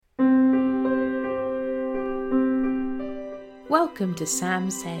Welcome to Sam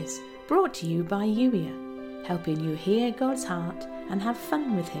Says, brought to you by Youier, helping you hear God's heart and have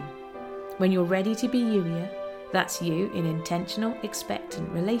fun with Him. When you're ready to be Youier, that's you in intentional, expectant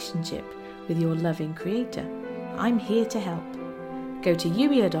relationship with your loving Creator. I'm here to help. Go to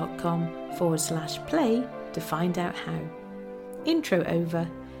youier.com/play to find out how. Intro over.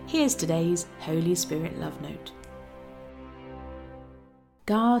 Here's today's Holy Spirit Love Note.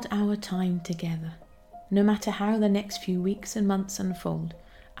 Guard our time together. No matter how the next few weeks and months unfold,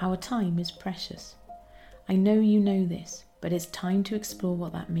 our time is precious. I know you know this, but it's time to explore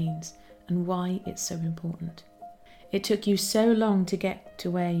what that means and why it's so important. It took you so long to get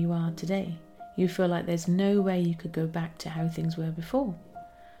to where you are today. You feel like there's no way you could go back to how things were before.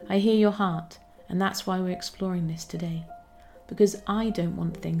 I hear your heart, and that's why we're exploring this today. Because I don't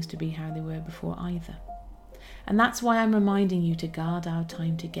want things to be how they were before either. And that's why I'm reminding you to guard our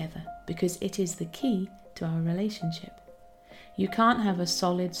time together, because it is the key to our relationship. You can't have a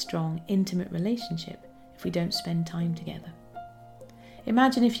solid, strong, intimate relationship if we don't spend time together.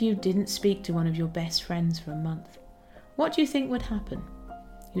 Imagine if you didn't speak to one of your best friends for a month. What do you think would happen?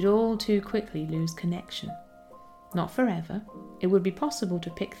 You'd all too quickly lose connection. Not forever. It would be possible to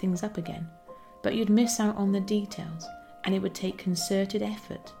pick things up again, but you'd miss out on the details, and it would take concerted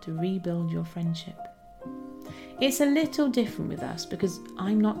effort to rebuild your friendship. It's a little different with us because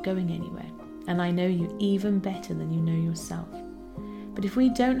I'm not going anywhere, and I know you even better than you know yourself. But if we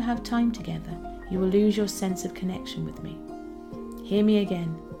don't have time together, you will lose your sense of connection with me. Hear me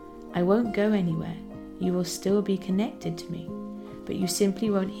again. I won't go anywhere. You will still be connected to me, but you simply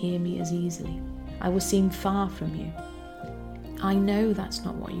won't hear me as easily. I will seem far from you. I know that's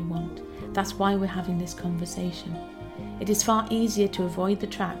not what you want. That's why we're having this conversation. It is far easier to avoid the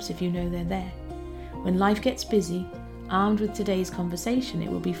traps if you know they're there. When life gets busy, armed with today's conversation,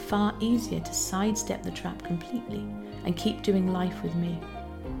 it will be far easier to sidestep the trap completely and keep doing life with me.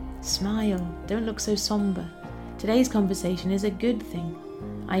 Smile, don't look so somber. Today's conversation is a good thing.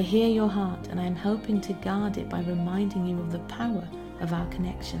 I hear your heart, and I am helping to guard it by reminding you of the power of our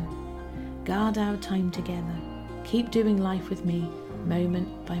connection. Guard our time together. Keep doing life with me, moment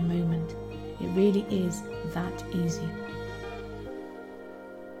by moment. It really is that easy.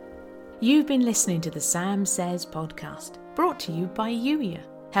 You've been listening to the Sam Says podcast, brought to you by Youier,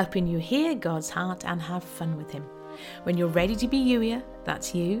 helping you hear God's heart and have fun with Him. When you're ready to be Youier,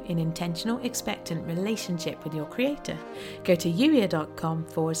 that's you in intentional, expectant relationship with your Creator. Go to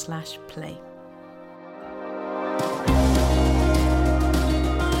youier.com/play.